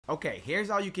Okay, here's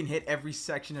how you can hit every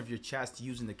section of your chest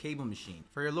using the cable machine.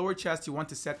 For your lower chest, you want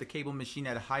to set the cable machine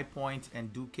at a high point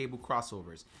and do cable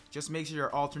crossovers. Just make sure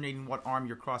you're alternating what arm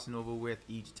you're crossing over with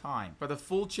each time. For the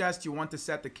full chest, you want to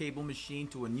set the cable machine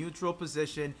to a neutral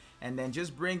position and then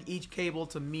just bring each cable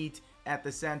to meet at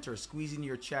the center, squeezing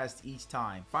your chest each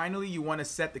time. Finally, you want to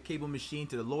set the cable machine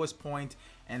to the lowest point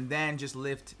and then just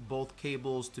lift both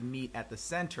cables to meet at the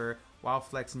center while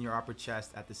flexing your upper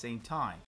chest at the same time.